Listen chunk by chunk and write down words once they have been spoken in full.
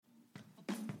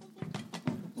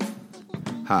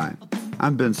Hi,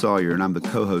 I'm Ben Sawyer, and I'm the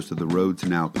co-host of the Road to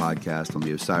Now podcast on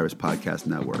the Osiris Podcast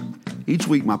Network. Each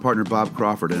week, my partner Bob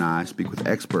Crawford and I speak with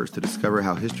experts to discover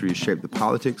how history has shaped the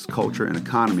politics, culture, and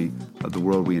economy of the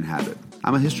world we inhabit.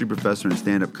 I'm a history professor and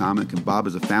stand-up comic, and Bob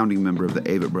is a founding member of the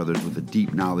Avett Brothers with a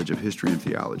deep knowledge of history and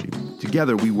theology.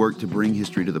 Together, we work to bring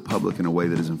history to the public in a way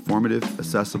that is informative,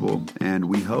 accessible, and,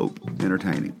 we hope,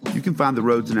 entertaining. You can find the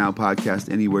Road to Now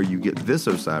podcast anywhere you get this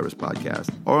Osiris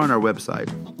podcast, or on our website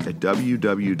at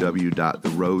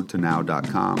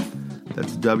www.theroadtonow.com.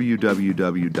 That's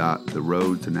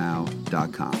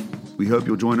www.theroadtonow.com. We hope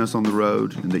you'll join us on the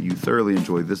road and that you thoroughly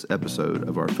enjoy this episode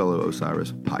of our fellow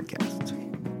Osiris podcast.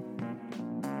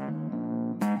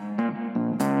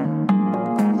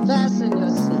 Fasten your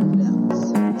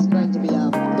seatbelts. It's going to be a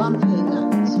bumpy night.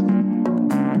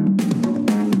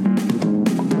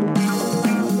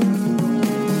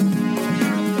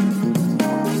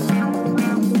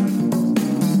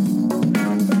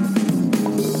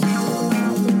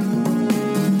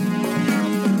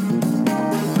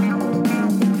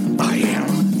 I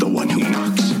am the one who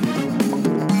knocks.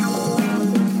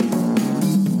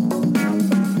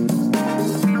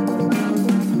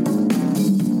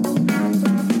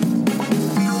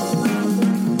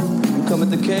 You come at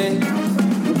the king,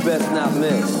 you best not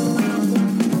miss.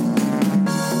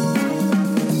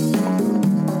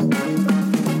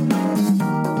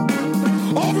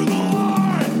 Over the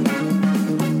line!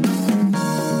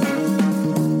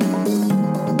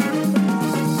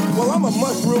 Well, I'm a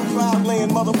mushroom cloud laying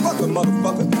motherfucker.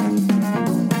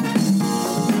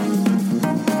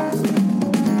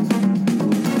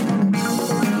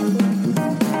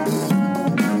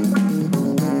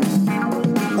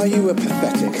 Are you a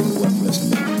pathetic and worthless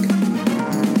bag?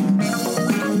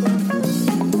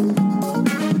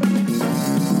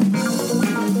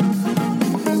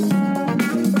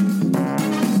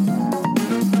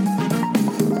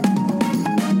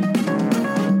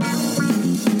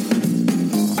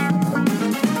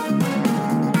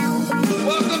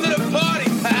 Welcome to the party,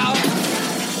 pal.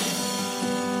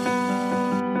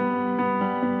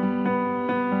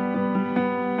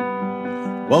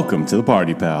 Welcome to the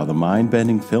Party Pal, the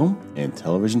mind-bending film and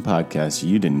television podcast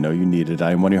you didn't know you needed.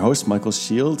 I am one of your hosts, Michael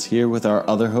Shields, here with our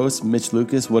other host, Mitch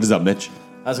Lucas. What is up, Mitch?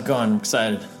 How's it going? I'm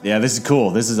excited. Yeah, this is cool.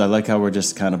 I like how we're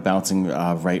just kind of bouncing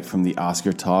right from the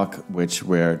Oscar talk,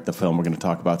 where the film we're going to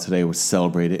talk about today was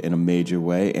celebrated in a major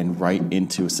way, and right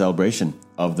into a celebration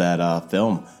of that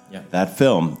film. Yeah. That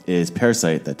film is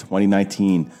Parasite, the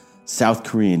 2019 South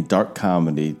Korean dark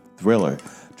comedy thriller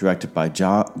directed by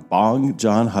Bong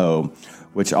Joon-ho,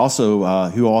 who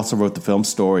also wrote the film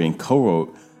story and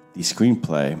co-wrote the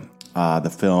screenplay. The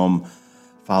film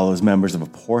follows members of a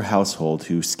poor household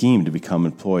who scheme to become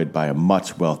employed by a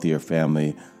much wealthier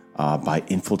family by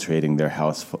infiltrating their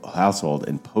household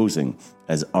and posing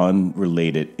as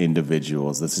unrelated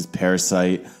individuals. This is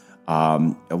Parasite.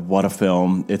 What a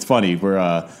film. It's funny.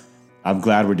 I'm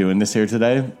glad we're doing this here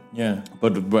today. Yeah.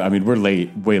 But I mean, we're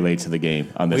way late to the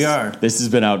game on this. We are. This has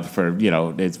been out for, we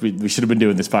should have been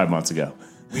doing this 5 months ago.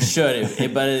 We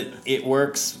should, but it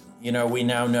works. You know, we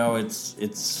now know it's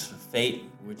fate,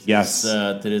 which Yes. is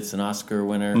that it's an Oscar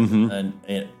winner, and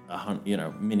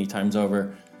many times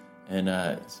over,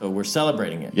 and so we're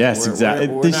celebrating it. Yes, exactly.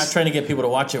 We're not trying to get people to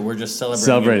watch it. We're just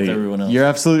celebrating it with everyone else. You're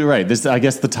absolutely right. I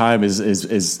guess the time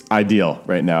is ideal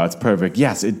right now. It's perfect.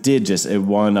 Yes, it did. It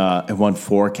won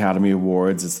 4 Academy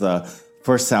Awards. It's the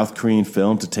first South Korean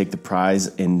film to take the prize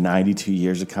in 92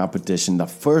 years of competition. The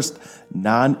first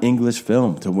non-English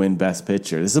film to win Best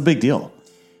Picture. This is a big deal.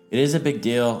 It is a big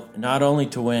deal, not only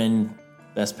to win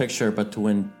Best Picture, but to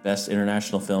win Best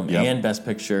International Film and Best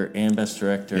Picture and Best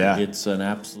Director. Yeah. It's an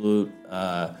absolute.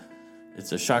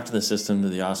 It's a shock to the system, to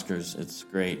the Oscars. It's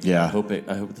great. Yeah. I hope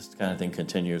this kind of thing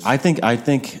continues. I think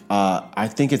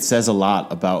it says a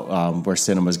lot about where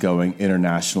cinema's going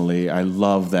internationally. I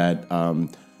love that.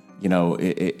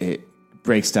 It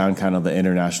breaks down kind of the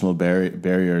international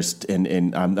barriers,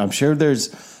 and I'm sure there's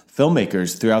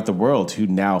filmmakers throughout the world who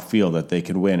now feel that they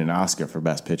can win an Oscar for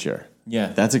Best Picture.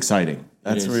 Yeah. That's exciting.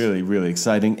 That's is. really, really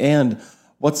exciting. And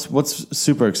what's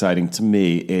super exciting to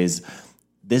me is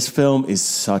this film is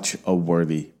such a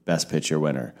worthy Best Picture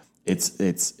winner.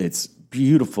 It's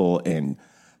beautiful and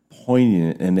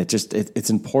poignant, and it's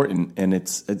important, and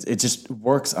it just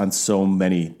works on so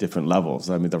many different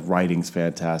levels. I mean, the writing's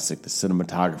fantastic, the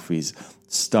cinematography's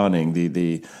stunning,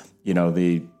 the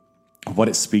what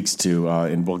it speaks to,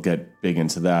 and we'll get big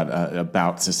into that,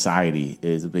 about society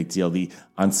is a big deal. The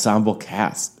ensemble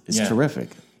cast is terrific.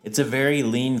 It's a very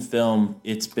lean film.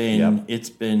 It's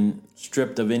been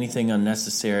stripped of anything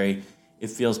unnecessary. it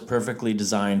feels perfectly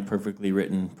designed, perfectly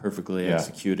written, perfectly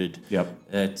executed. Yep.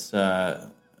 It's, I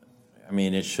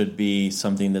mean, it should be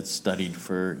something that's studied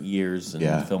for years in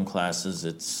film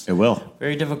classes. It will.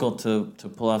 Very difficult to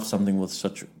pull off something with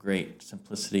such great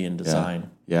simplicity and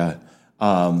design. Yeah.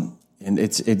 And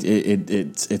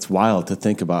it's wild to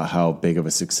think about how big of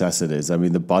a success it is. I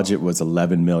mean, the budget was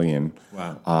 $11 million.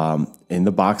 Wow. In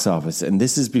the box office, and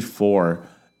this is before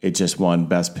it just won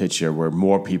Best Picture, where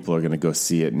more people are going to go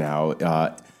see it now.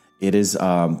 It is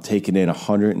taken in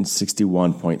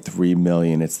 $161.3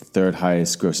 million. It's the third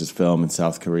highest grossest film in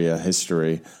South Korea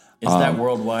history. Is that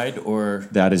worldwide or?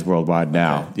 That is worldwide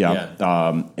now. Okay.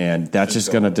 Yeah. And that's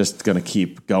just gonna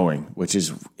keep going, which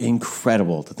is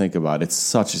incredible to think about. It's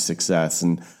such a success,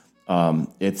 and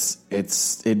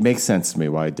it makes sense to me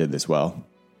why it did this well.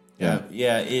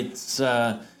 Yeah. It's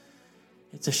a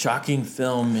shocking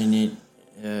film, and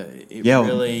it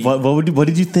really. What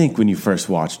did you think when you first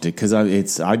watched it? Because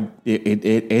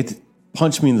it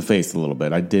punched me in the face a little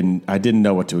bit. I didn't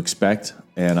know what to expect,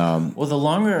 and well,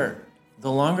 the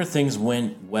longer things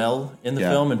went well in the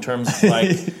film, in terms of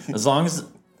like,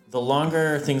 the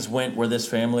longer things went where this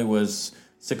family was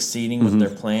succeeding with their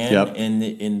plan,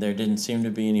 and there didn't seem to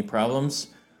be any problems,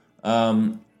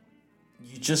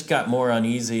 you just got more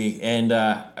uneasy. And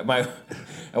at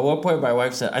one point, my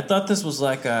wife said, "I thought this was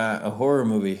like a horror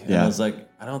movie," and I was like,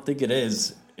 "I don't think it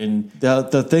is." And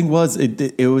the thing was,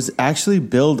 it was actually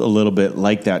billed a little bit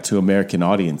like that to American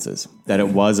audiences, that it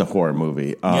was a horror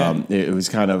movie. It was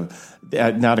kind of,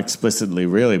 not explicitly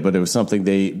really, but it was something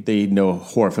they know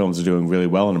horror films are doing really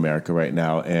well in America right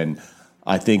now. And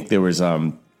I think there was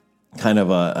kind of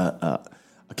a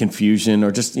confusion,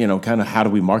 or just, kind of, how do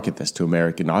we market this to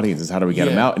American audiences? How do we get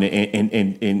them out?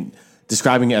 And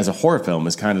describing it as a horror film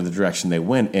is kind of the direction they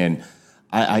went. And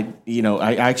I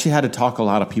actually had to talk a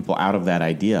lot of people out of that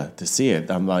idea to see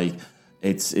it. I'm like,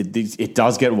 it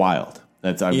does get wild.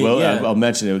 I'll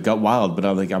mention it got wild, but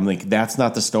I'm like, that's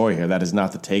not the story here. That is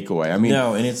not the takeaway. I mean,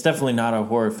 no, and it's definitely not a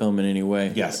horror film in any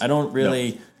way. Yes, I don't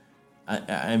really. No.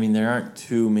 I mean, there aren't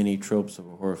too many tropes of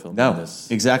a horror film. No, in this.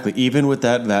 Exactly. Even with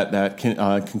that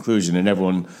conclusion, and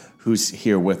everyone who's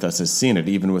here with us has seen it.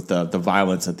 Even with the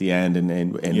violence at the end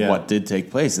and what did take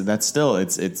place, that's still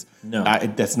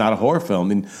that's not a horror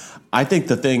film. And I think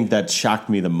the thing that shocked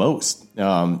me the most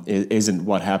isn't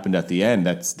what happened at the end.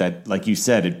 That like you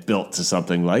said, it built to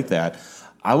something like that.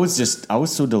 I was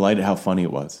so delighted how funny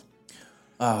it was.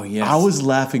 Oh yes, I was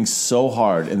laughing so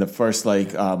hard in the first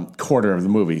quarter of the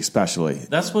movie, especially.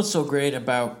 That's what's so great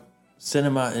about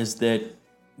cinema, is that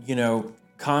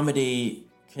comedy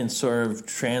can sort of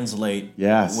translate,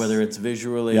 whether it's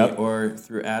visually or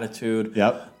through attitude.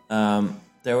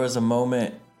 There was a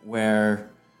moment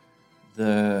where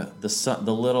the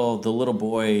little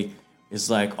boy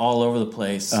is like all over the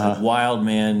place, like wild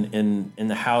man in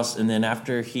the house, and then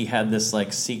after he had this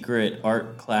like secret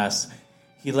art class,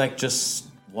 he like just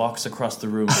walks across the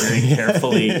room very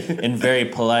carefully and very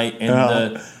polite,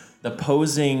 and the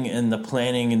posing and the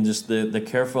planning and just the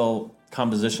careful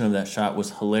composition of that shot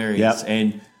was hilarious.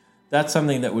 And that's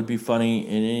something that would be funny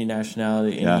in any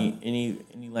nationality,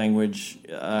 any language.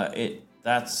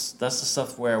 That's the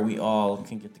stuff where we all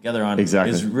can get together on.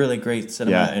 Exactly. Is really great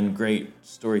cinema and great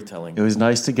storytelling. It was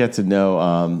nice to get to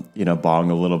know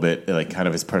Bong a little bit, like kind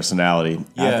of his personality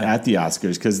at the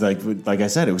Oscars, because like I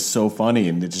said, it was so funny,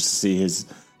 and to just see his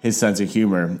sense of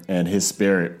humor and his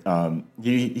spirit,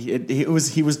 he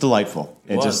was delightful.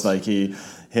 And just like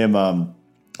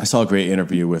I saw a great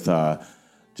interview with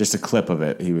just a clip of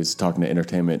it. He was talking to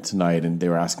Entertainment Tonight, and they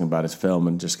were asking about his film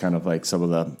and just kind of like some of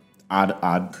the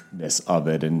oddness of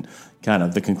it and kind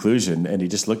of the conclusion. And he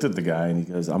just looked at the guy and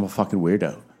he goes, "I'm a fucking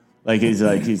weirdo." He's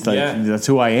like, that's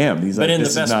who I am. He's but like, in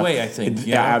the best way, I think.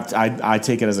 I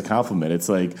take it as a compliment. It's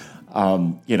like,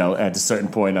 at a certain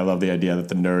point, I love the idea that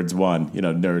the nerds won.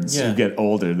 Nerds who get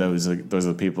older, those are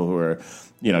the people who are,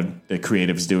 the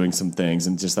creatives doing some things,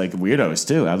 and just like weirdos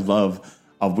too. I love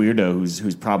a weirdo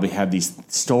who's probably had these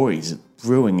stories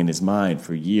brewing in his mind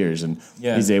for years, and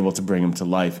he's able to bring them to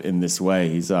life in this way.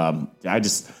 He's I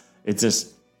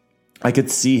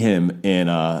could see him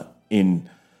in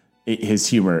his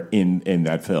humor in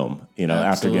that film,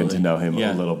 after getting to know him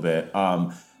a little bit.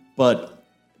 But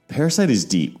Parasite is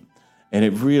deep, and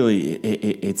it really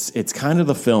it's kind of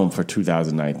the film for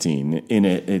 2019. In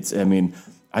it,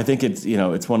 I think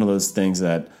it's one of those things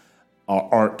that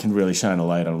art can really shine a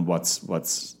light on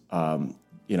what's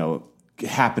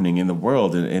happening in the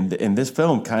world, and this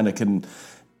film kind of can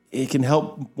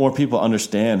help more people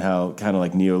understand how kind of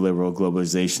like neoliberal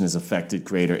globalization has affected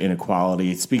greater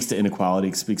inequality. It speaks to inequality.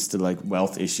 It speaks to like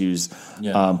wealth issues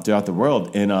throughout the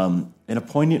world in a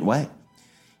poignant way.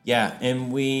 Yeah,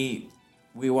 and we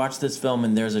watched this film,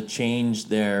 and there's a change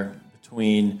there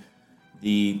between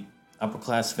the upper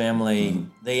class family. Mm-hmm.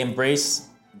 They embrace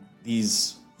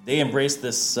this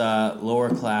lower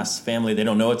class family. They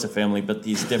don't know it's a family, but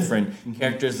these different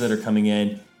characters that are coming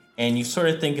in, and you sort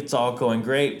of think it's all going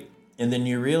great, and then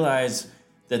you realize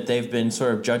that they've been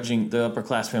sort of judging, the upper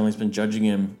class family's been judging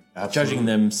them,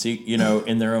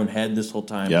 in their own head this whole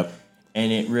time. Yep.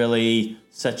 And it really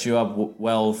sets you up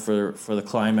well for the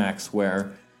climax,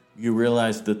 where you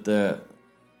realize that the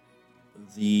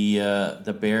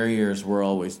barriers were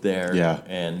always there. Yeah.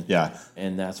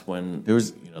 And that's when there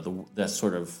was that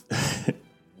sort of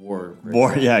war.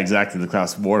 Yeah, exactly. The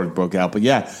class war broke out. But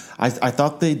yeah, I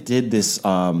thought they did this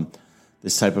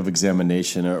this type of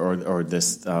examination or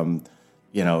this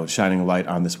shining light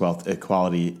on this wealth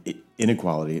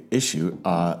inequality issue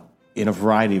in a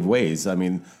variety of ways. I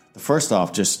mean, first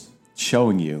off, just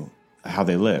showing you how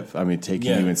they live. I mean,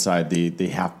 taking you inside the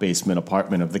half basement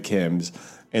apartment of the Kims,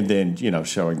 and then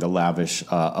showing the lavish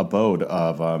abode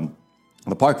of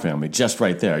the Park family. Just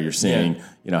right there, you're seeing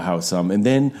how and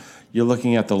then you're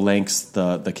looking at the lengths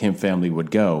the Kim family would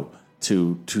go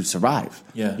to survive.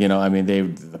 Yeah, I mean,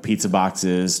 the pizza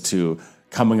boxes to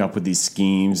coming up with these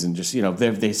schemes, and just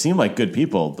they seem like good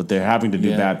people, but they're having to do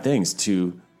bad things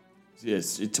to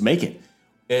make it.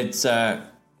 It's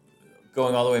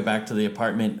going all the way back to the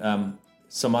apartment.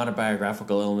 Some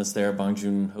autobiographical illness there. Bong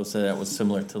Joon-ho said that was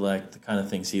similar to like the kind of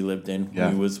things he lived in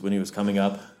when he was coming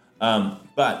up.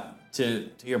 But to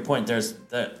your point, there's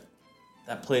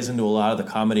that plays into a lot of the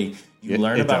comedy. You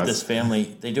learn about this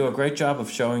family. They do a great job of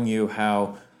showing you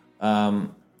how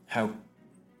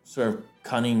sort of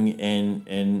cunning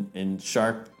and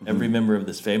sharp every member of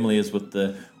this family is with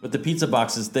the pizza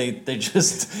boxes. They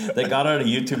got out a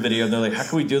YouTube video, and they're like, how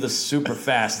can we do this super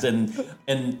fast? And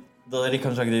the lady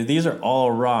comes back and says, these are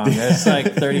all wrong. It's like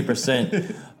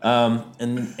 30%.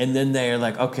 And then they're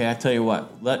like, okay, I tell you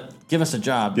what, give us a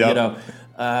job. Yep.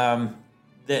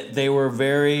 They were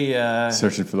very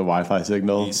searching for the Wi-Fi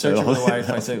signal. Searching for the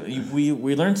Wi-Fi signal.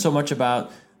 We learned so much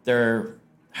about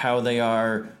how they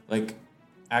are, like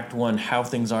Act 1, how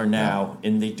things are now,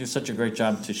 and they do such a great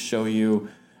job to show you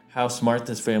how smart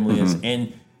this family is.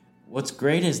 And what's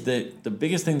great is that the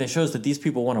biggest thing they show is that these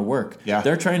people want to work. Yeah.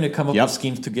 They're trying to come up with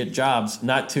schemes to get jobs,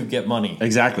 not to get money.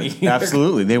 Exactly.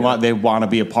 Absolutely. They want to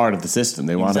be a part of the system.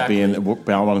 They want to be in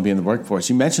the workforce.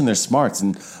 You mentioned their smarts,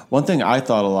 and one thing I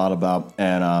thought a lot about,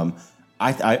 and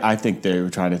I think they were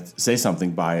trying to say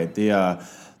something by it. The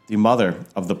mother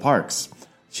of the Parks,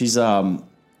 she's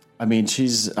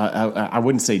she's I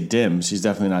wouldn't say dim. She's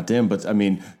definitely not dim, but I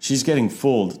mean, she's getting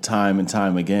fooled time and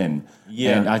time again.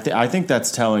 Yeah, and I think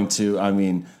that's telling too. I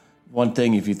mean, one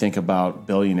thing, if you think about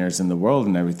billionaires in the world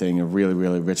and everything, of really,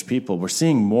 really rich people, we're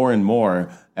seeing more and more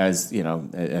as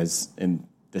in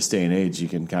this day and age, you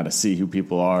can kind of see who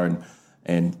people are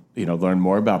and learn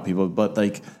more about people. But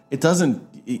like, it doesn't,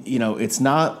 it's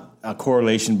not a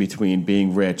correlation between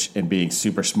being rich and being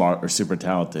super smart or super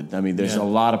talented. I mean, there's a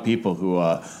lot of people who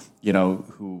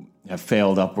who have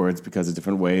failed upwards because of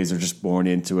different ways or just born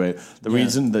into it. The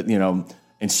reason that,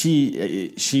 and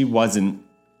she wasn't,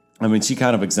 I mean, she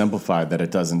kind of exemplified that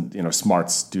it doesn't,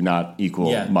 smarts do not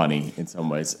equal money in some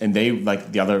ways. And they,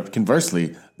 like the other,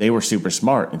 conversely, they were super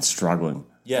smart and struggling.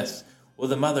 Yes. Well,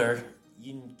 the mother,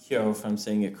 Yin Kyo, if I'm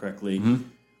saying it correctly,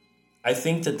 I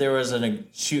think that there was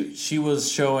she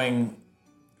was showing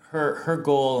her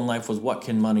goal in life was, what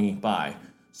can money buy?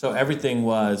 So everything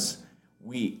was,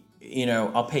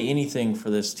 I'll pay anything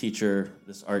for this teacher,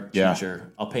 this art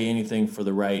teacher. I'll pay anything for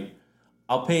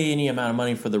I'll pay any amount of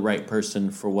money for the right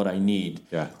person for what I need.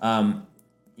 Yeah.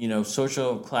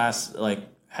 Social class, like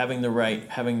having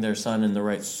their son in the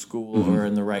right school or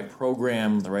in the right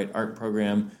program, the right art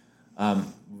program,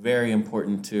 very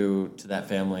important to that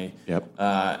family. Yep.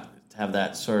 To have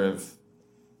that sort of,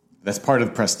 that's part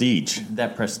of prestige.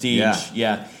 That prestige.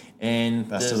 Yeah. And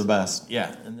best of the best.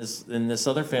 Yeah, and this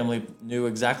other family knew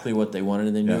exactly what they wanted,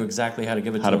 and they knew exactly how to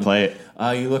give it to them. How to play it.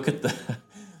 You look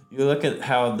at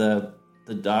how the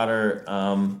daughter,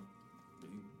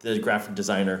 the graphic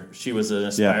designer, she was an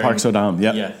aspiring, Park So-dam.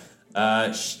 Yep.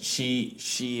 Yeah.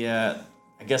 She I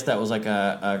guess that was like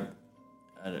a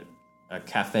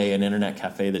cafe, an internet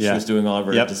cafe that she was doing all of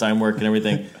her design work and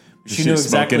everything. She knew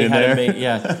exactly how to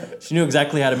make. She knew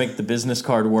exactly how to make the business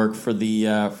card work for the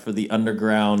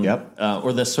underground,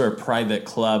 or this sort of private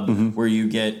club where you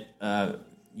get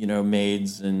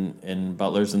maids and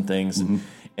butlers and things.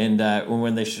 And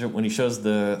when he shows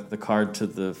the card to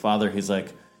the father, he's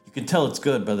like, you can tell it's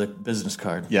good by the business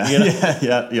card.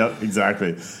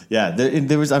 Exactly. Yeah,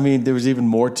 there was even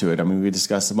more to it. I mean, we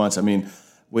discussed so much. I mean,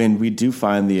 when we do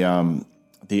find the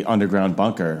underground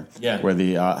bunker where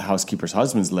the housekeeper's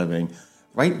husband's living,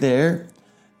 right there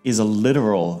is a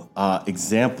literal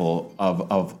example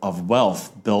of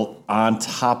wealth built on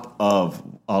top of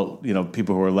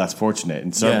people who are less fortunate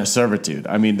and servitude.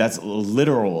 I mean, that's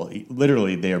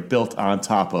literally they are built on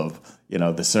top of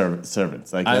the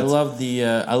servants. Like, I love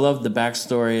the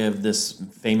backstory of this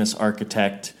famous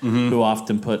architect who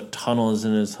often put tunnels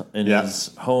in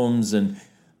his homes, and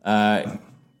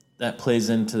that plays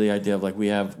into the idea of like we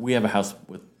have a house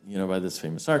with by this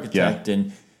famous architect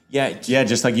and.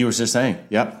 Just like you were just saying.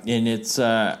 Yep. And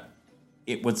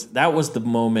that was the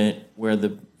moment where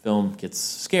the film gets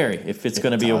scary. If it's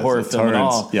going to be a horror film at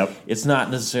all, it's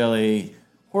not necessarily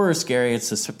horror scary,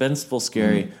 it's suspenseful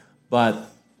scary.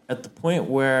 But at the point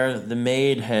where the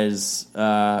maid has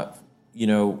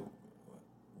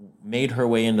made her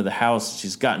way into the house,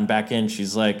 she's gotten back in,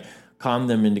 she's like conned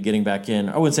them into getting back in.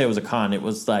 I wouldn't say it was a con, it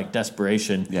was like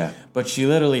desperation. Yeah. But she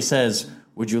literally says,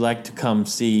 "Would you like to come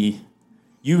see?"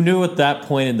 You knew at that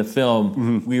point in the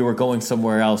film we were going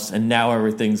somewhere else, and now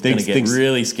everything's going to get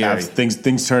really scary.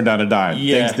 Things turned on a dime.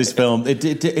 Yeah. This film,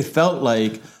 it felt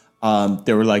like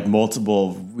there were like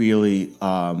multiple really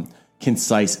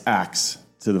concise acts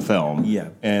to the film. Yeah,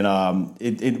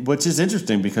 and which is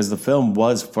interesting because the film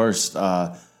was first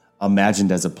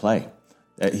imagined as a play.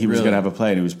 He was going to have a play,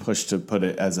 and he was pushed to put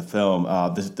it as a film.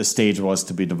 The stage was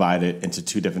to be divided into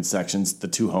two different sections, the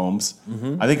two homes.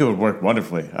 I think it would work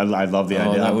wonderfully. I love the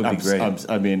idea. That would be great.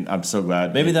 I'm so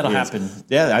glad. Maybe that'll happen.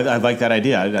 Yeah, I like that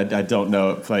idea. I don't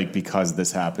know if because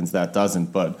this happens, that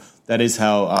doesn't, but that is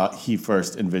how he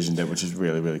first envisioned it, which is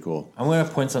really, really cool. I'm going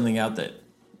to point something out that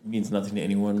means nothing to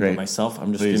anyone but myself.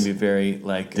 I'm just going to be very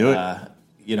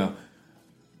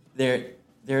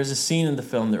there's a scene in the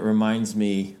film that reminds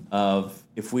me of,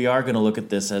 if we are going to look at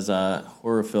this as a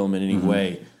horror film in any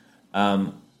way,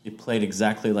 it played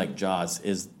exactly like Jaws.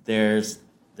 They've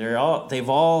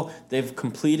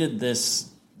completed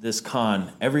this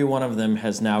con. Every one of them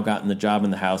has now gotten the job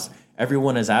in the house.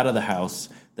 Everyone is out of the house.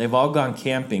 They've all gone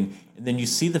camping, and then you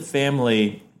see the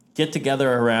family get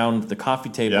together around the coffee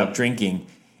table drinking,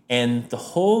 and the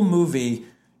whole movie,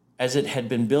 as it had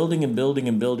been building and building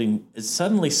and building, it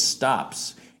suddenly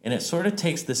stops, and it sort of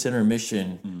takes this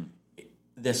intermission.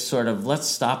 This sort of, let's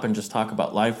stop and just talk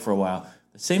about life for a while.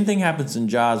 The same thing happens in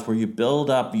Jaws, where you build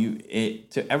up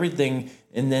to everything,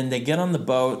 and then they get on the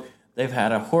boat. They've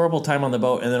had a horrible time on the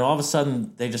boat, and then all of a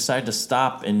sudden they decide to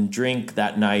stop and drink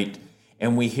that night,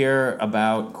 and we hear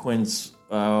about Quinn's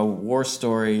war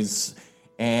stories,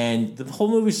 and the whole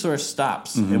movie sort of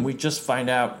stops, and we just find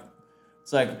out.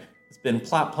 It's like, it's been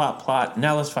plot.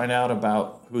 Now let's find out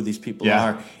about who these people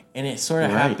are, and it sort of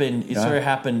happened. It sort of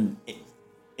happened.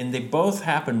 And they both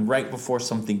happen right before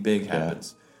something big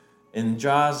happens. In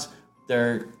Jaws,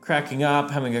 they're cracking up,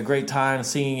 having a great time,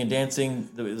 singing and dancing.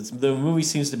 The movie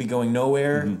seems to be going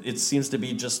nowhere. It seems to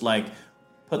be just like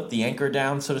put the anchor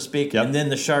down, so to speak. And then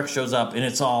the shark shows up, and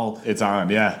it's on.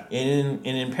 Yeah. And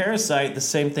in Parasite, the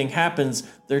same thing happens.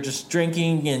 They're just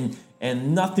drinking,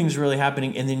 and nothing's really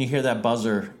happening. And then you hear that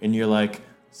buzzer, and you're like,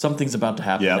 something's about to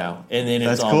happen now. And then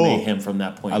it's all mayhem from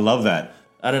that point. I love that.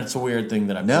 I don't. It's a weird thing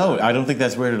that I've No, I don't think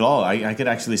that's weird at all. I could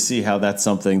actually see how that's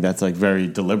something that's like very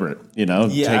deliberate. Take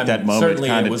that moment. Certainly,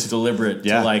 it was deliberate.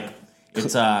 To like,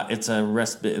 it's a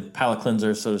respite, palate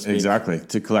cleanser, so to speak. Exactly,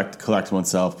 to collect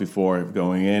oneself before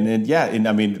going in, and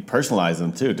personalize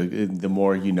them too. The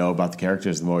more you know about the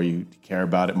characters, the more you care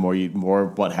about it, more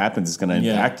what happens is going to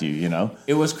impact you.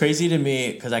 It was crazy to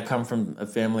me because I come from a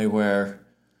family where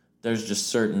there's just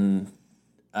certain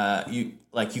you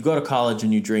go to college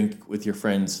and you drink with your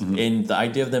friends, and the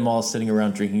idea of them all sitting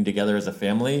around drinking together as a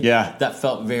family, that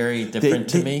felt very different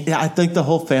to me. Yeah, I think the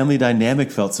whole family dynamic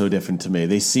felt so different to me.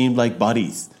 They seemed like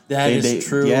buddies. That is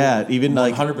true. Yeah, even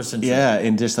 100% true. Yeah,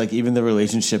 and just like even the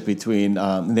relationship between,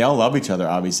 they all love each other,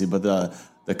 obviously, but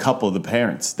the couple, the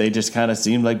parents, they just kind of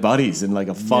seemed like buddies in like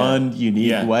a fun,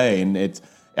 unique way, and it's.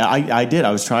 I did.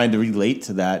 I was trying to relate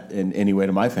to that in any way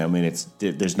to my family, and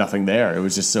there's nothing there. It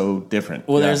was just so different.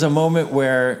 Well, there's a moment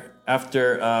where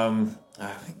after I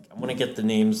want to get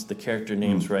the character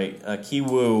names right. Ki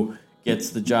Woo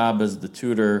gets the job as the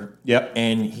tutor. Yep.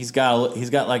 And he's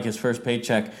got like his first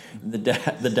paycheck. And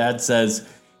the dad says,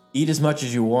 "Eat as much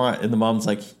as you want," and the mom's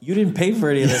like, "You didn't pay for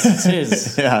any of this; it's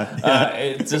his."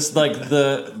 It's just like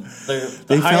the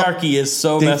hierarchy is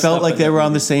so. They messed felt up like they were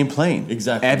on the same plane.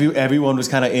 Exactly. Everyone was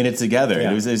kind of in it together.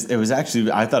 Yeah. It was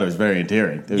actually, I thought it was very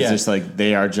endearing. It was just like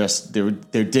they are just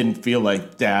they didn't feel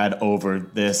like dad over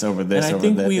this. And I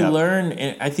think we learn.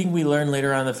 And I think we learn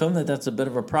later on in the film that that's a bit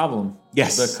of a problem.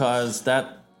 Yes, because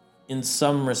that in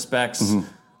some respects.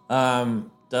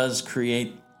 does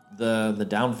create the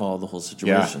downfall of the whole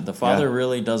situation. The father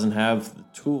really doesn't have the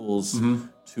tools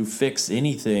to fix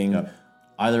anything,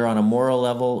 either on a moral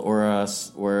level or a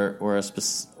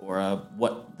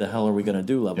what the hell are we going to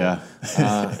do level. And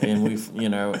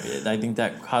I think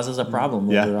that causes a problem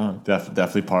later on.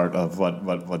 Definitely part of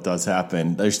what does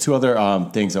happen. There's two other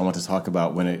things I want to talk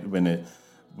about when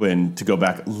to go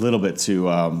back a little bit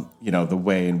to the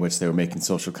way in which they were making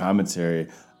social commentary.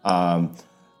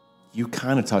 You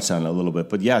kind of touched on it a little bit,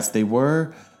 but yes,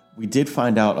 we did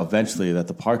find out eventually that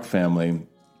the Park family,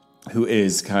 who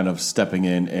is kind of stepping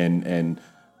in and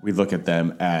we look at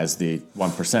them as the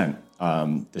 1%.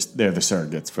 They're the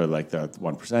surrogates for like the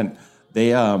 1%.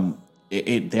 They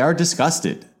are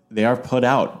disgusted. They are put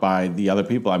out by the other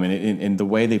people. I mean, in the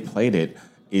way they played it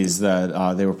is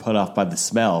that they were put off by the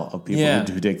smell of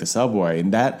people who take the subway,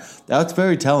 and that's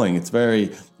very telling. It's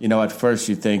very, at first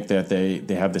you think that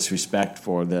they have this respect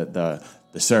for the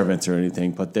servants or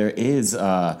anything, but there is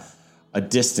a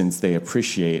distance they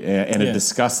appreciate and a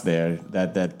disgust there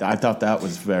that I thought that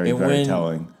was very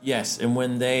telling. Yes, and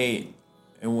when the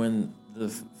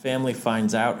family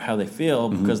finds out how they feel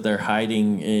because they're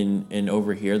hiding and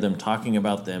overhear them talking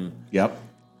about them. Yep.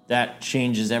 That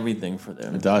changes everything for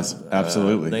them. It does,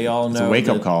 absolutely. They all know it's a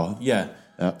wake-up call. Yeah.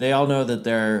 Yep. They all know that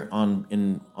they're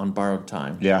on borrowed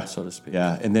time, so to speak.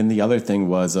 Yeah, and then the other thing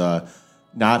was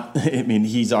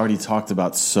he's already talked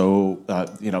about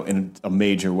in a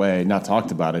major way, not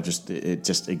talked about it, it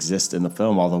just exists in the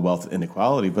film, all the wealth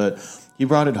inequality, but he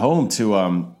brought it home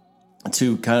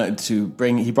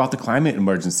he brought the climate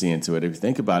emergency into it. If you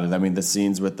think about it, I mean, the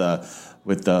scenes with the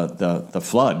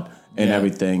flood and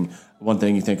everything. One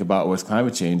thing you think about with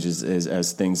climate change is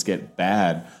as things get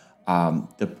bad,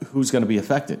 who's going to be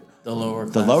affected? The lower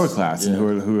class, and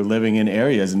who are living in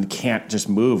areas and can't just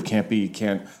move, can't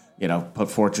put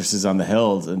fortresses on the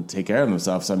hills and take care of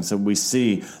themselves. So we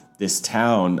see this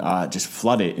town just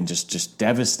flooded and just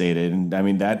devastated, and I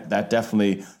mean that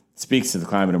definitely speaks to the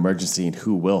climate emergency and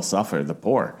who will suffer, the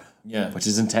poor. Yeah, which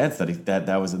is intense.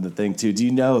 That was in the thing too. Do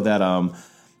you know that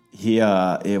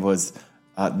it was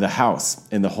the house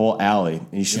in the whole alley?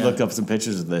 And you should look up some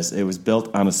pictures of this. It was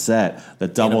built on a set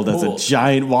that doubled as a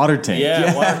giant water tank.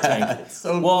 Yeah, water tank. It's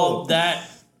so cool. That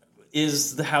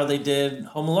is how they did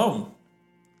Home Alone.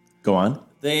 Go on.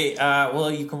 They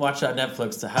you can watch on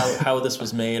Netflix how this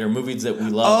was made, or movies that we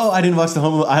love. Oh, I didn't watch the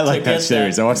Home Alone. I like that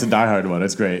series. I watched the Die Hard one.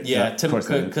 It's great. Yeah,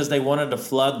 because they wanted to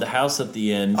flood the house at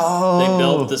the end. Oh, they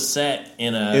built the set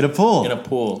in a pool. In a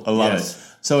pool. I love it.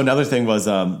 So another thing was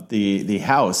the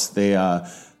house.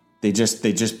 They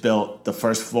just built the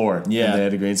first floor. Yeah, and they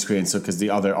had a green screen. So because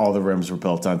all the rooms were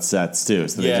built on sets too.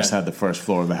 So they just had the first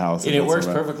floor of the house. And it works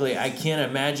perfectly. I can't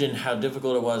imagine how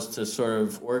difficult it was to sort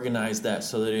of organize that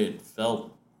so that it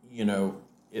felt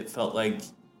like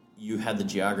you had the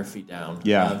geography down.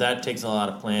 Yeah, that takes a lot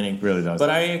of planning. It really does.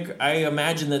 But I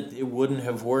imagine that it wouldn't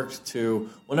have worked to.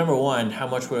 Well, number one, how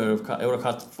much would it have cost? It would have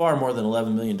cost far more than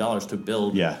 $11 million to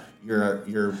build.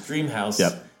 Your dream house.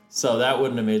 Yep. So that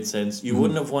wouldn't have made sense. You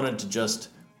wouldn't have wanted to just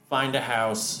find a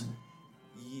house.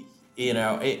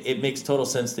 It makes total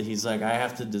sense that he's like, I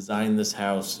have to design this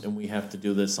house and we have to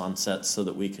do this on set so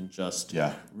that we can just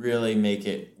really make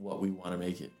it what we want to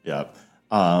make it. Yeah.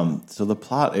 So the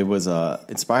plot, it was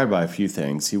inspired by a few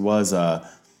things. He was a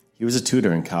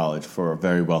tutor in college for a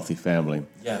very wealthy family.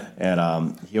 Yeah.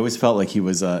 And he always felt like he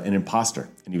was an imposter,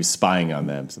 and he was spying on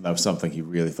them. So that was something he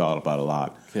really thought about a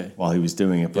lot while he was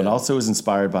doing it. But also was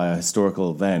inspired by a historical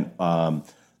event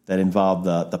that involved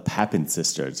the Papin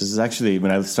sisters. This is actually,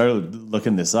 when I started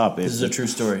looking this up... This is a true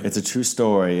story. It's a true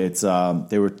story. It's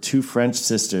they were two French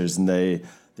sisters, and they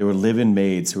were live-in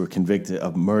maids who were convicted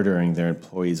of murdering their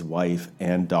employee's wife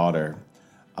and daughter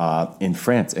in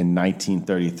France in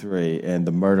 1933, and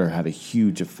the murder had a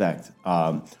huge effect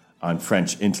on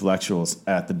French intellectuals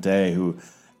at the day, who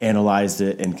analyzed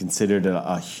it and considered it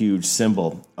a huge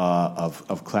symbol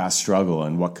of class struggle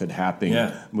and what could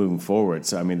happen moving forward.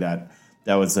 So I mean that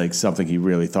was like something he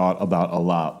really thought about a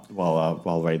lot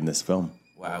while writing this film.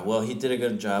 Wow. Well, he did a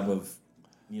good job of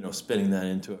spinning that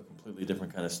into a completely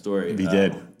different kind of story. He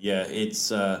did. Yeah,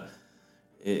 it's. I'm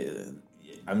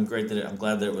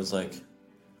glad that it was like.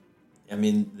 I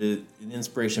mean, the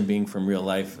inspiration being from real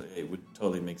life, it would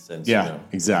totally make sense. Yeah,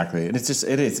 exactly. And it's just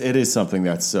it is something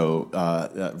that's so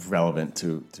relevant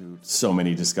to so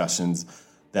many discussions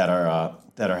that are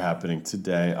happening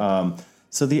today.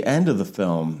 So the end of the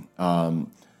film,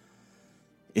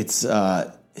 it's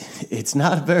not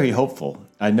very hopeful.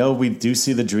 I know we do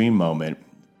see the dream moment,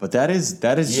 but that is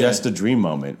just a dream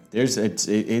moment.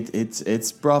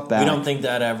 It's brought back. We don't think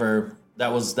that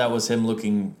that was him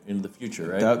looking into the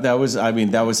future, right? That was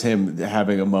him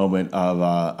having a moment of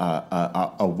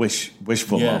a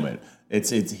wishful moment.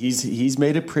 He's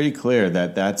made it pretty clear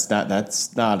that that's not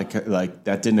like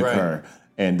that didn't occur,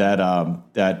 and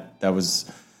that was.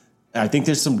 I think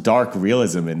there's some dark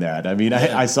realism in that. I mean,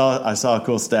 I saw a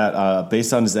cool stat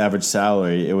based on his average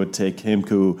salary. It would take him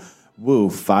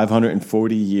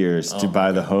 540 years to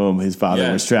buy the home his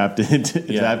father was trapped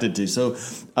into. So,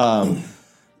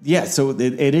 so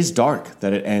it is dark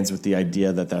that it ends with the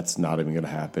idea that that's not even going to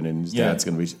happen and his dad's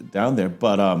going to be down there.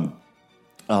 But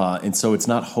and so it's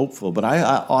not hopeful. But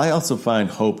I also find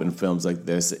hope in films like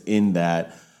this in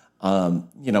that.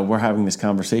 We're having this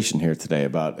conversation here today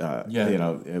about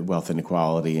wealth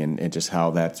inequality and just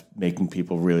how that's making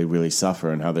people really, really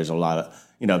suffer, and how there's a lot of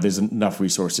there's enough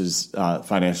resources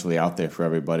financially out there for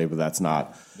everybody, but that's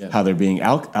not how they're being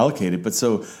allocated. But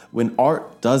so when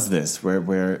art does this,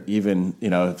 where even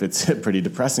if it's a pretty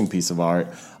depressing piece of art,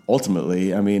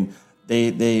 ultimately, I mean.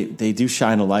 They do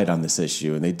shine a light on this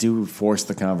issue, and they do force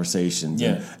the conversations,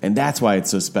 and that's why it's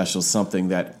so special. Something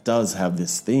that does have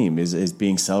this theme is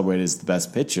being celebrated as the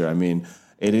best picture. I mean,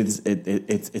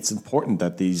 it's important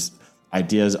that these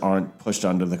ideas aren't pushed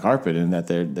under the carpet and that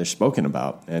they're spoken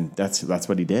about, and that's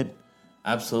what he did.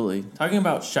 Absolutely, talking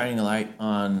about shining a light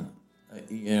on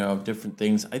different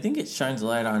things. I think it shines a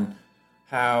light on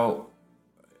how.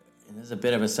 And this is a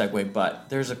bit of a segue, but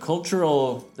there's a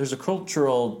cultural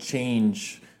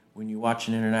change when you watch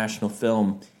an international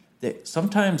film that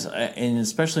sometimes, and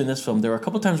especially in this film, there were a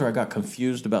couple of times where I got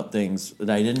confused about things that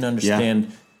I didn't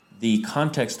understand the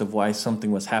context of why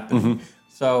something was happening. Mm-hmm.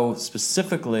 So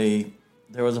specifically,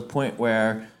 there was a point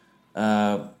where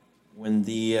when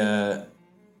the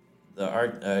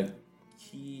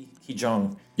Ki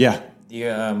Jong,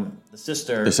 the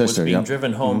sister was being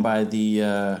driven home by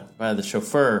the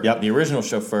chauffeur, the original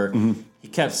chauffeur. Mm-hmm. He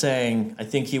kept saying, I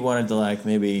think he wanted to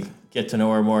maybe get to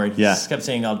know her more. He just kept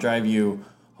saying, I'll drive you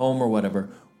home or whatever.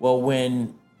 Well,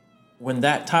 when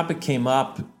that topic came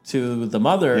up to the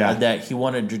mother that he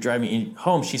wanted to drive me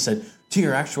home, she said, to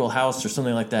your actual house or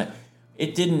something like that.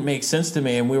 It didn't make sense to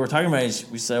me, and we were talking about it.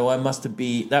 We said, "Well, that must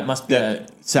be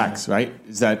sex, right?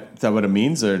 Is that what it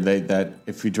means, or that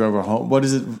if you drove her home, what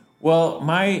is it?" Well,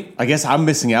 I guess I'm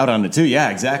missing out on it too.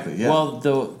 Yeah, exactly. Yeah. Well,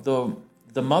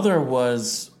 the mother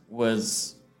was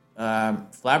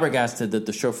flabbergasted that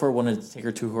the chauffeur wanted to take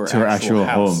her to her actual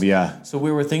house. Home. Yeah. So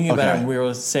we were thinking about it, and we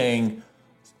were saying,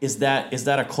 is that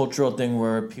a cultural thing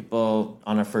where people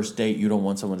on a first date you don't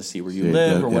want someone to see where you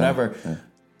live or whatever? Yeah.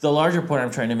 The larger point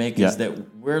I'm trying to make is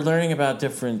that we're learning about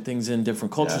different things in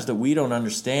different cultures that we don't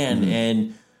understand,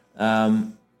 and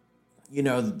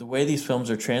the way these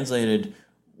films are translated,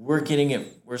 we're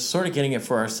sort of getting it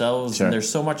for ourselves, and there's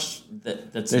so much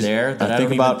that's there that I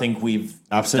don't even think we've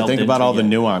absolutely think about all the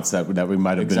nuance that we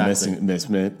might have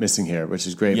been missing here, which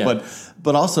is great. Yeah.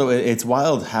 But also it's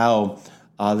wild how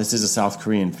this is a South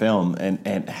Korean film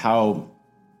and how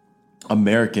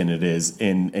American it is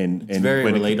it's very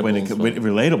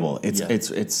relatable.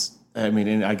 It's I mean,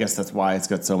 and I guess that's why it's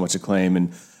got so much acclaim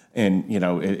and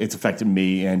it's affected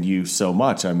me and you so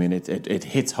much. I mean, it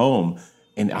hits home.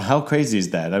 And how crazy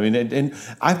is that? I mean, and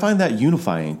I find that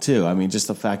unifying too. I mean, just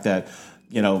the fact that,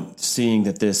 seeing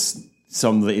that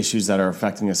some of the issues that are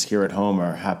affecting us here at home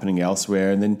are happening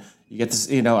elsewhere. And then you get this,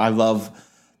 I love,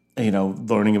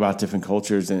 learning about different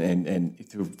cultures and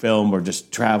through film or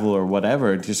just travel or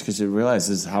whatever, just because it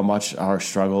realizes how much our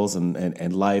struggles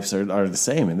and lives are the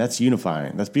same. And that's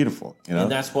unifying. That's beautiful. And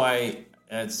that's why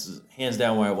that's hands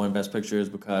down why it won Best Picture is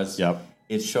because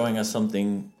it's showing us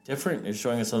something different. It's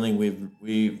showing us something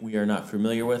we are not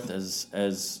familiar with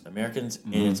as Americans,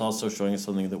 and it's also showing us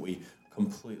something that we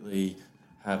completely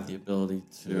have the ability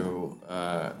to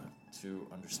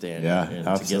understand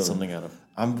and to get something out of.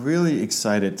 I'm really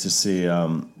excited to see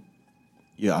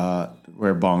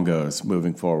where Bong goes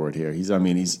moving forward here. He's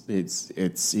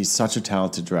such a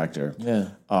talented director. Yeah.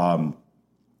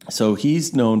 So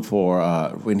he's known for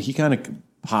when he kind of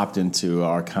popped into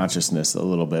our consciousness a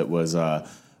little bit was the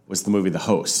movie The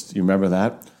Host. You remember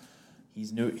that?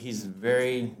 He's new. He's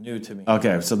very new to me.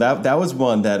 Okay, so that was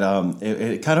one that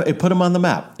it put him on the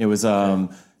map. It was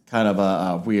kind of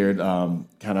a weird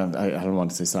kind of I don't want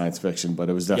to say science fiction, but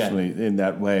it was definitely in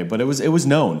that way. But it was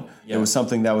known. Yeah. It was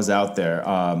something that was out there.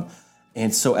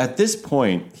 And so at this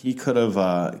point, he could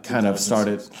have kind of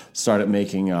started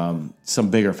making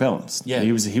some bigger films. Yeah,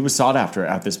 he was sought after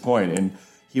at this point, and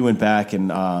he went back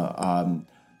and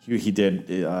he did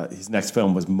his next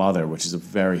film was Mother, which is a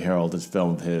very heralded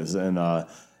film of his, and that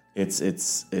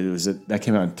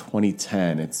came out in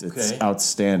 2010. It's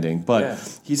outstanding, but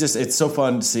it's so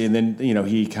fun to see. And then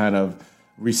he kind of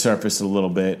resurfaced a little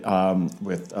bit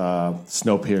with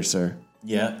Snowpiercer.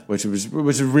 Yeah, which is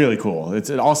really cool. It's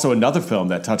also another film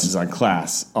that touches on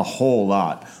class a whole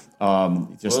lot.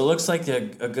 Well, it looks like a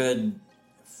good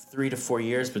 3 to 4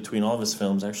 years between all of his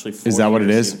films. Actually, 4 is that what it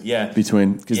years. is? Yeah,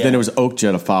 between because then it was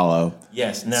Okja to follow.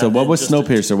 Yes. So what was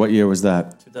Snowpiercer? What year was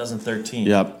that? 2013.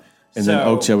 Yep. And then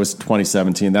Okja was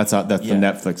 2017. That's the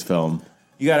Netflix film.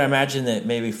 You got to imagine that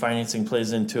maybe financing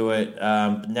plays into it.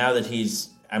 Now that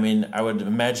I would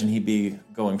imagine he'd be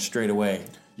going straight away.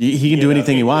 He can do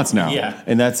anything he wants now. Yeah.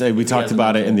 And that's we talked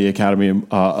about it in the Academy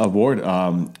Award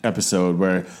episode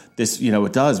where this,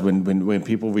 it does when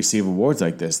people receive awards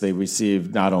like this, they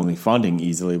receive not only funding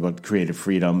easily, but creative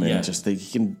freedom and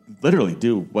he can literally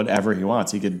do whatever he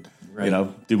wants. He could,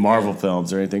 do Marvel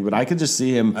films or anything, but I could just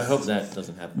see him. I hope that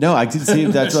doesn't happen. No, I could see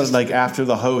that's what, like after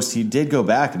The Host, he did go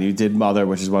back and he did Mother,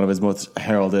 which is one of his most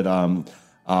heralded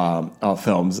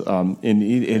films. And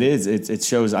it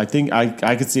shows, I think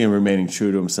I could see him remaining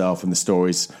true to himself and the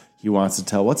stories he wants to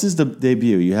tell. What's his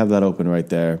debut? You have that open right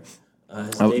there. His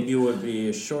debut would be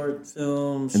a short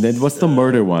film. And then what's the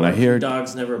murder one? I hear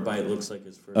Dogs Never Bite looks like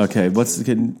his first. Okay,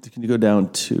 can you go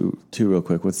down two real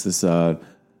quick? What's this?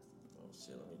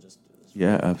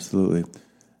 Yeah, absolutely.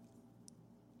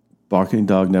 Barking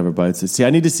Dog Never Bites. See, I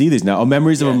need to see these now.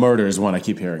 Memories of a Murder is one I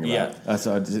keep hearing about.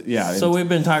 Yeah. So we've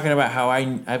been talking about how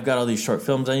I've got all these short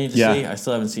films I need to see. I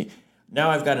still haven't seen. Now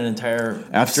I've got an entire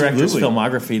director's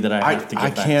filmography that I have to get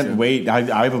back to. I can't wait.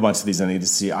 I have a bunch of these I need to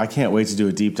see. I can't wait to do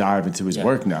a deep dive into his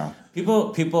work now.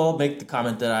 People make the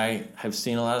comment that I have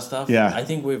seen a lot of stuff. Yeah. I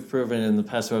think we've proven in the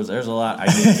past there's a lot I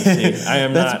need to see. I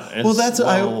am not.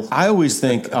 I always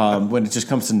think when it just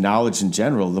comes to knowledge in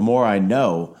general, the more I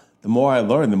know, the more I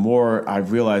learn, the more I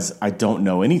realize I don't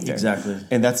know anything. Exactly.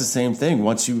 And that's the same thing.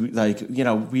 Once you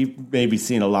we've maybe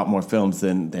seen a lot more films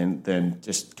than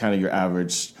just kind of your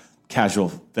average casual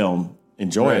film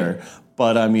enjoyer. Right.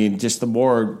 But I mean, just the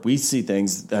more we see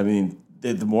things, I mean,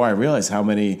 the more I realize how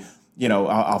many,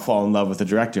 I'll fall in love with the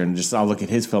director and I'll look at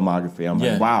his filmography. I'm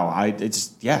like, wow,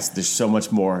 there's so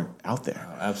much more out there.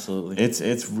 Oh, absolutely.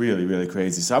 It's really, really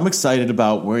crazy. So I'm excited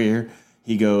about where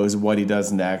he goes, what he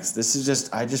does next.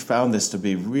 I just found this to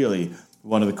be really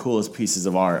one of the coolest pieces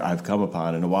of art I've come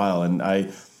upon in a while. And I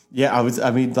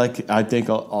think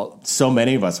so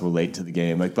many of us were late to the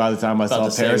game. Like by the time I saw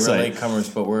Parasite, we're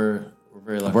latecomers, but we're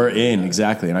very lucky. We're in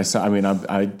exactly. And I saw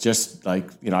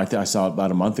I saw it about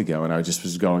a month ago, and I just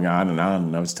was going on, and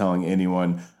I was telling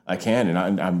anyone I can,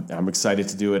 and I'm excited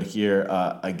to do it here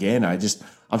again.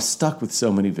 I'm stuck with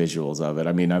so many visuals of it.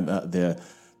 I mean, I'm the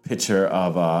picture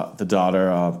of the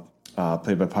daughter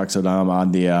played by Park So-dam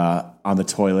on the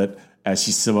toilet as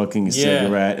she's smoking a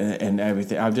cigarette and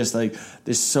everything. I'm just like,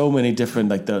 there's so many different,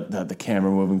 like the camera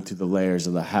moving through the layers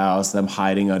of the house, them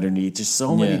hiding underneath, just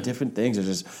so many different things are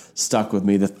just stuck with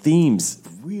me. The themes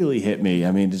really hit me.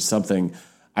 I mean, there's something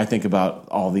I think about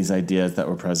all these ideas that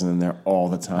were present in there all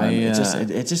the time.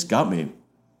 It just got me.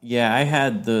 Yeah, I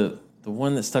had the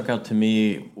one that stuck out to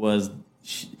me was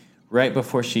right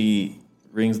before she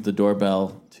rings the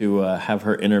doorbell to have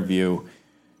her interview,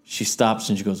 she stops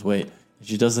and she goes, wait.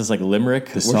 She does this like limerick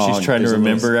where she's trying to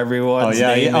remember everyone's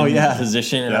name and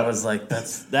position, and I was like,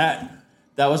 that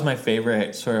was my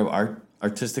favorite sort of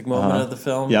artistic moment of the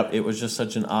film. Yep. It was just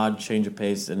such an odd change of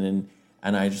pace, and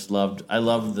I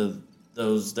loved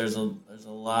those. There's a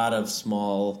lot of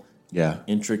small,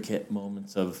 intricate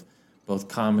moments of both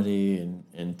comedy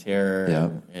and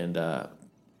terror, and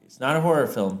it's not a horror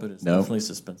film, but it's definitely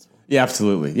suspenseful. Yeah,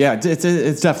 absolutely. Yeah,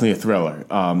 it's definitely a thriller.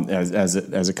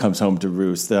 As it comes home to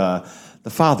roost. The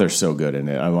father's so good in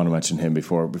it. I want to mention him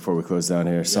before we close down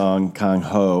here. Song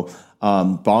Kang-ho.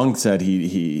 Bong said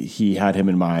he had him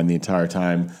in mind the entire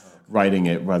time writing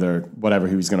it, whatever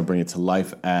he was going to bring it to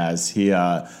life as. He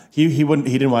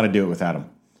didn't want to do it without him.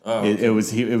 Oh, okay. It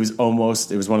was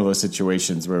one of those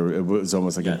situations where it was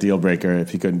almost like a deal breaker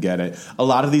if he couldn't get it. A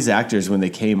lot of these actors, when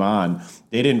they came on,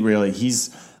 they didn't really.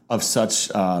 He's of such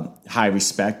high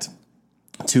respect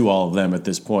to all of them at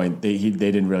this point. They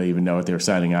didn't really even know what they were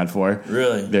signing on for.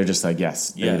 Really? They're just like,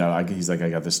 yes. Yeah. He's like,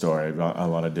 I got the story I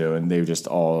want to do. And they just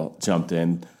all jumped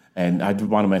in. And I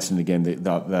want to mention again,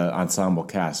 the ensemble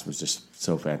cast was just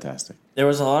so fantastic. There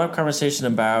was a lot of conversation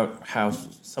about how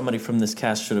somebody from this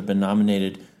cast should have been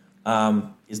nominated.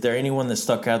 Is there anyone that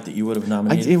stuck out that you would have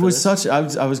nominated?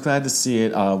 I was glad to see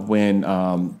it win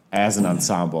as an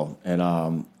ensemble. And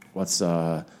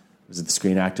was it the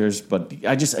Screen Actors? But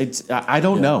I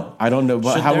don't know. I don't know.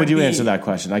 But how would you answer that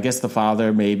question? I guess the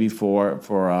father maybe for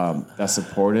best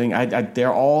supporting.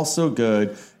 They're all so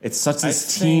good. It's such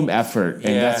this team effort,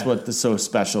 and that's what's so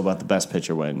special about the Best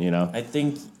Picture win. I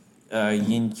think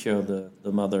Yin Kyo,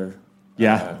 the mother,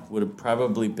 Yeah. would have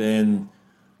probably been.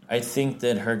 I think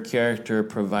that her character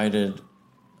provided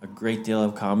a great deal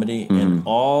of comedy, and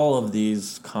all of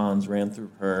these cons ran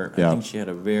through her. I think she had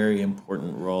a very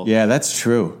important role. Yeah, that's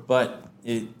true. But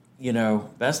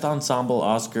best ensemble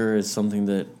Oscar is something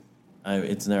that I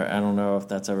don't know if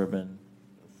that's ever been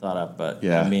thought of, but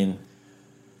I mean,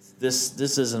 this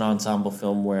is an ensemble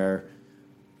film where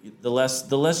the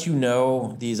less you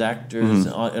know these actors,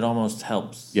 it almost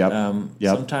helps.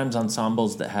 Sometimes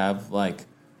ensembles that have like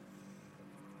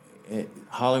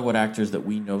Hollywood actors that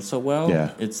we know so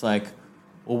well, it's like,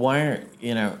 well, why aren't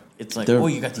it's like, oh,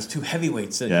 you got these two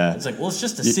heavyweights. It's like, well, it's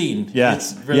just a scene.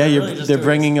 It's really they're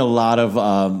bringing a lot of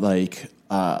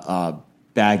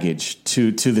baggage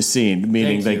to the scene,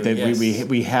 meaning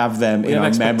we have them in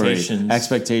our memory,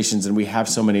 expectations, and we have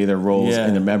so many of their roles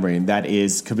in their memory, and that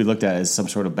could be looked at as some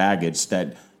sort of baggage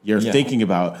that you're thinking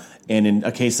about. And in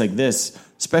a case like this,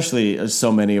 especially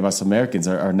so many of us Americans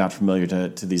are not familiar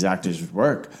to these actors'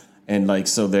 work. And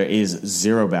so there is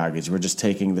zero baggage. We're just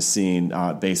taking the scene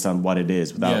based on what it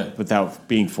is without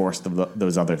being forced of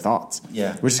those other thoughts.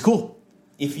 Yeah. Which is cool.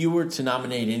 If you were to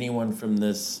nominate anyone from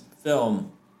this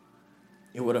film,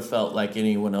 it would have felt like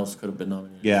anyone else could have been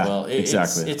nominated as well.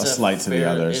 Exactly. It's a slight to the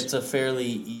others. It's a fairly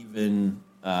even,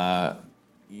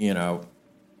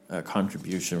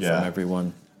 contribution from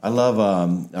everyone. I love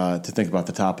to think about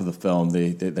the top of the film.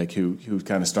 Who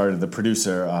kind of started, the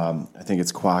producer. I think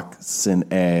it's Kwak Sin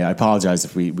A. I apologize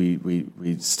if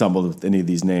we stumbled with any of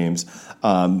these names.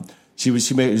 She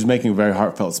was making a very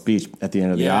heartfelt speech at the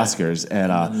end of the Oscars,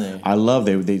 and I love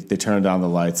they turn down the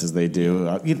lights as they do.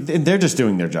 And they're just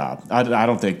doing their job. I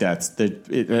don't think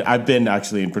I've been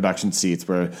actually in production seats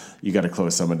where you got to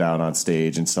close someone down on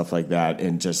stage and stuff like that,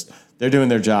 and just they're doing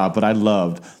their job. But I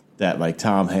loved that, like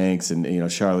Tom Hanks and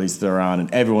Charlize Theron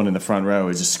and everyone in the front row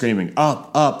is just screaming up,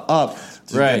 up, up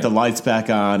to get the lights back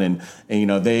on, and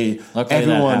Luckily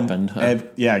everyone that happened.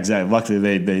 Yeah, exactly.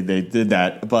 Luckily they did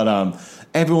that, but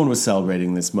everyone was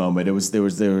celebrating this moment. There was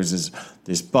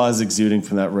this buzz exuding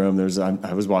from that room.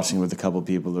 I was watching with a couple of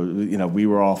people. We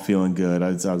were all feeling good.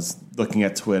 I was looking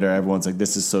at Twitter. Everyone's like,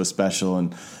 "This is so special,"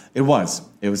 and it was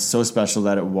so special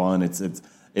that it won.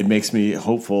 It makes me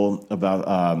hopeful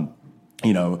about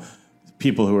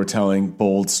people who are telling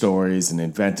bold stories and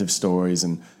inventive stories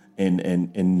and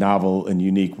in novel and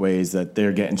unique ways, that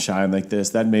they're getting shine like this.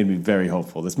 That made me very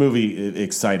hopeful. This movie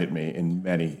excited me in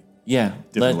many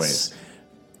different ways.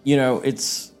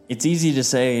 It's easy to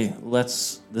say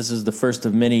this is the first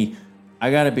of many. I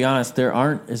got to be honest, there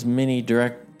aren't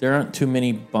too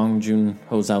many Bong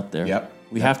Joon-ho's out there.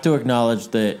 We have to acknowledge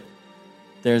that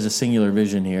there's a singular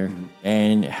vision here,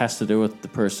 and it has to do with the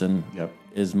person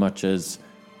as much as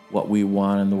what we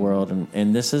want in the world.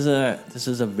 And this is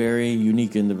a very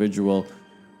unique individual.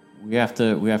 We have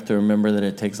to remember that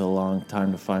it takes a long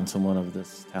time to find someone of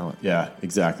this talent. Yeah,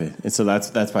 exactly. And so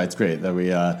that's why it's great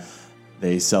that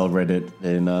they celebrated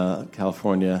in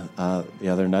California the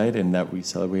other night, and that we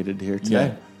celebrated here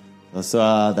today.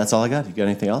 So that's all I got. You got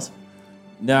anything else?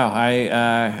 No, I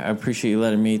appreciate you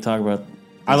letting me talk about.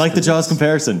 I like the Jaws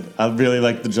comparison. I really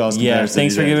like the Jaws comparison. Yeah,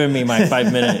 thanks for giving me my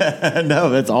 5-minute. No,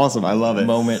 that's awesome. I love it.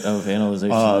 Moment of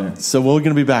analyzation. So we're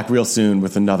going to be back real soon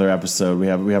with another episode. We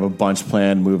have a bunch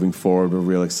planned moving forward. We're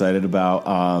real excited about.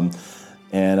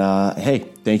 Hey,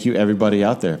 thank you everybody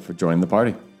out there for joining the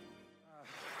party.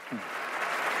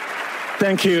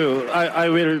 Thank you. I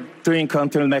will drink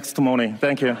until next morning.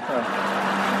 Thank you.